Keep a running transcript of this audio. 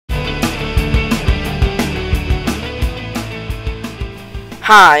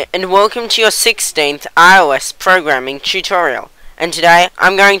Hi, and welcome to your 16th iOS programming tutorial. And today,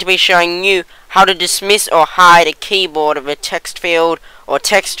 I'm going to be showing you how to dismiss or hide a keyboard of a text field or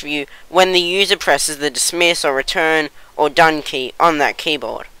text view when the user presses the dismiss or return or done key on that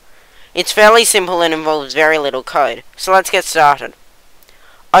keyboard. It's fairly simple and involves very little code, so let's get started.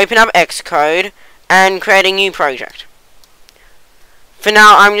 Open up Xcode and create a new project. For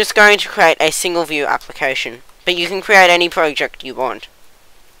now, I'm just going to create a single view application, but you can create any project you want.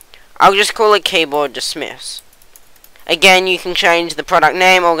 I'll just call it keyboard dismiss. Again, you can change the product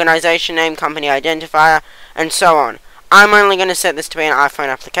name, organization name, company identifier, and so on. I'm only going to set this to be an iPhone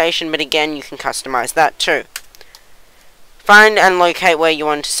application, but again, you can customize that too. Find and locate where you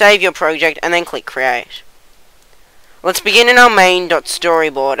want to save your project, and then click create. Let's begin in our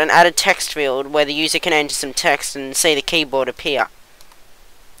main.storyboard and add a text field where the user can enter some text and see the keyboard appear.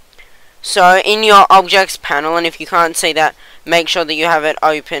 So, in your objects panel, and if you can't see that, make sure that you have it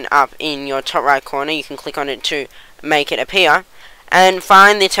open up in your top right corner. You can click on it to make it appear, and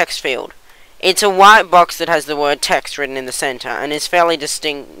find the text field. It's a white box that has the word text written in the center, and is fairly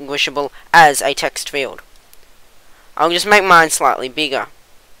distinguishable as a text field. I'll just make mine slightly bigger.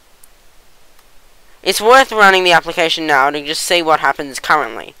 It's worth running the application now to just see what happens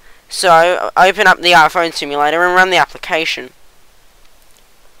currently. So, open up the iPhone simulator and run the application.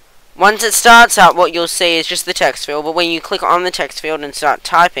 Once it starts up, what you'll see is just the text field, but when you click on the text field and start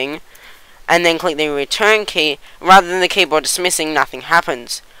typing, and then click the return key, rather than the keyboard dismissing, nothing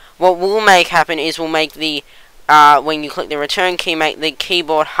happens. What we'll make happen is we'll make the, when you click the return key, make the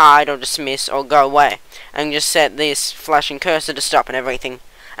keyboard hide or dismiss or go away, and just set this flashing cursor to stop and everything.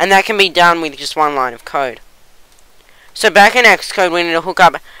 And that can be done with just one line of code. So back in Xcode, we need to hook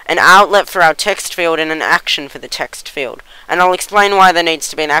up an outlet for our text field and an action for the text field. And I'll explain why there needs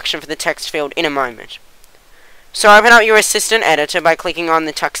to be an action for the text field in a moment. So open up your assistant editor by clicking on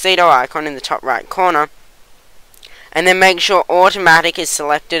the tuxedo icon in the top right corner. And then make sure automatic is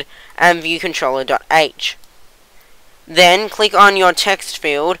selected and viewcontroller.h. Then click on your text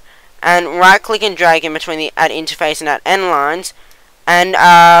field and right click and drag in between the at interface and at end lines. And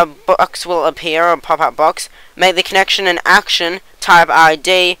a box will appear, or a pop-up box. Make the connection an action, type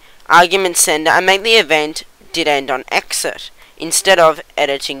ID, argument sender, and make the event did end on exit, instead of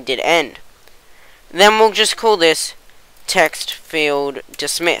editing did end. Then we'll just call this text field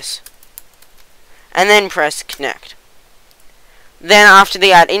dismiss. And then press connect. Then after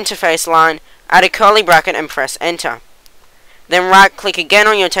the add interface line, add a curly bracket and press enter. Then right click again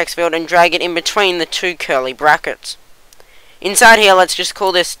on your text field and drag it in between the two curly brackets. Inside here, let's just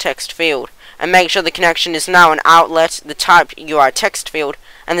call this text field, and make sure the connection is now an outlet, the type UI text field,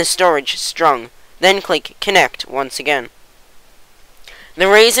 and the storage strong. Then click connect once again. The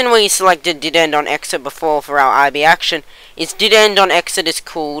reason we selected did end on exit before for our IB action is did end on exit is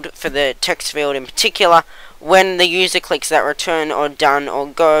called for the text field in particular when the user clicks that return or done or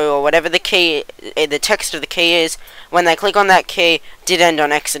go or whatever the key, the text of the key is. When they click on that key, did end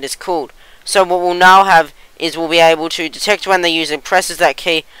on exit is called. So what we'll now have is we'll be able to detect when the user presses that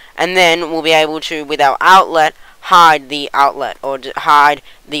key, and then we'll be able to, with our outlet, hide the outlet, or hide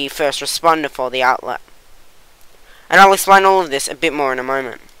the first responder for the outlet. And I'll explain all of this a bit more in a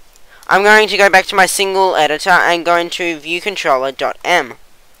moment. I'm going to go back to my single editor and go into viewcontroller.m.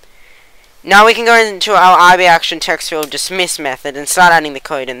 Now we can go into our IB action text field dismiss method and start adding the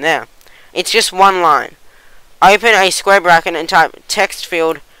code in there. It's just one line. Open a square bracket and type text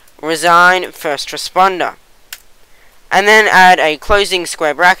field resign first responder. And then add a closing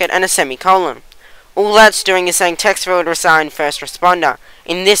square bracket and a semicolon. All that's doing is saying text field resign first responder.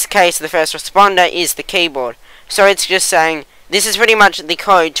 In this case, the first responder is the keyboard. So it's just saying, this is pretty much the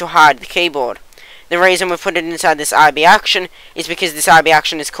code to hide the keyboard. The reason we've put it inside this IB action is because this IB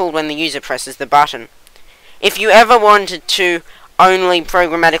action is called when the user presses the button. If you ever wanted to only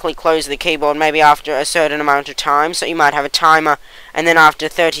programmatically close the keyboard maybe after a certain amount of time, so you might have a timer and then after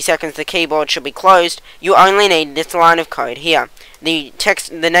 30 seconds the keyboard should be closed, you only need this line of code here.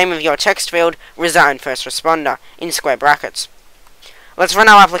 The name of your text field, resign first responder, in square brackets. Let's run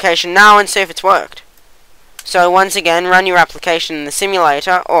our application now and see if it's worked. So once again, run your application in the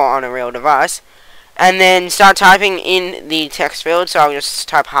simulator or on a real device, and then start typing in the text field. So I'll just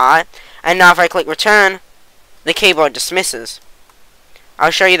type hi, and now if I click return, the keyboard dismisses. I'll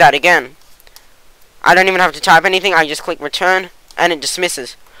show you that again. I don't even have to type anything, I just click return, and it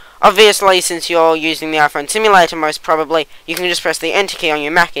dismisses. Obviously, since you're using the iPhone simulator most probably, you can just press the enter key on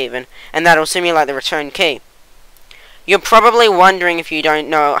your Mac even, and that'll simulate the return key. You're probably wondering, if you don't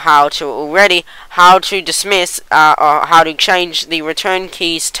know how to already, how to dismiss, or how to change the return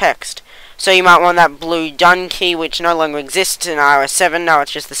key's text. So you might want that blue done key, which no longer exists in iOS 7. Now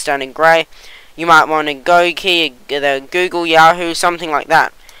it's just the standard grey. You might want a go key, the Google, Yahoo, something like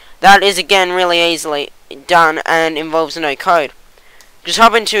that. That is again really easily done and involves no code. Just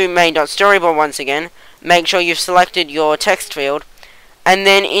hop into main.storyboard once again. Make sure you've selected your text field, and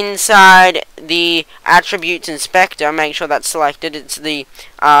then inside the attributes inspector, make sure that's selected. It's the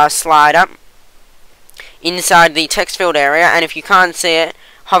slider inside the text field area, and if you can't see it,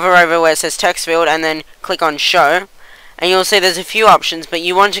 hover over where it says text field and then click on show, and you'll see there's a few options, but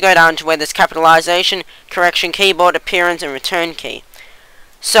you want to go down to where there's capitalization, correction, keyboard, appearance, and return key.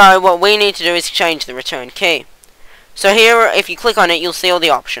 So what we need to do is change the return key. So here, if you click on it, you'll see all the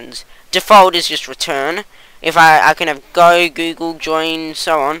options. Default is just return. If I can have go, Google, join,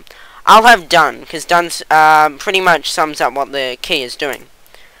 so on. I'll have done, because done pretty much sums up what the key is doing.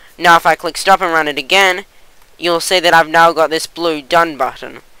 Now if I click stop and run it again, you'll see that I've now got this blue done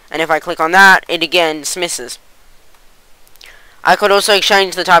button. And if I click on that, it again dismisses. I could also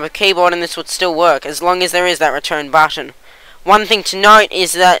change the type of keyboard and this would still work, as long as there is that return button. One thing to note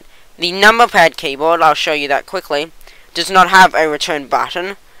is that the number pad keyboard, I'll show you that quickly, does not have a return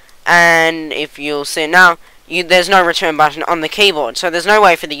button. And if you'll see now, there's no return button on the keyboard, so there's no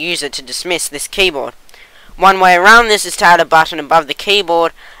way for the user to dismiss this keyboard. One way around this is to add a button above the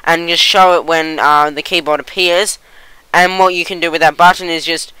keyboard and just show it when the keyboard appears. And what you can do with that button is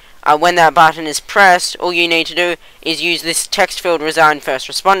just, when that button is pressed, all you need to do is use this text field resign first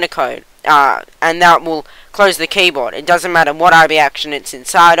responder code, and that will close the keyboard. It doesn't matter what IB action it's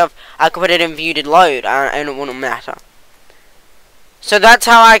inside of. I could put it in view to load, and it wouldn't matter. So that's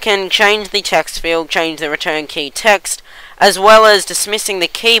how I can change the text field, change the return key text, as well as dismissing the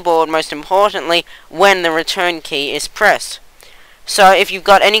keyboard, most importantly, when the return key is pressed. So if you've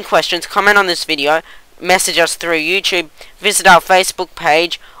got any questions, comment on this video, message us through YouTube, visit our Facebook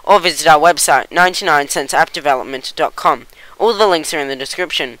page, or visit our website, 99centsappdevelopment.com. All the links are in the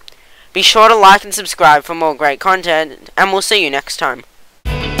description. Be sure to like and subscribe for more great content, and we'll see you next time.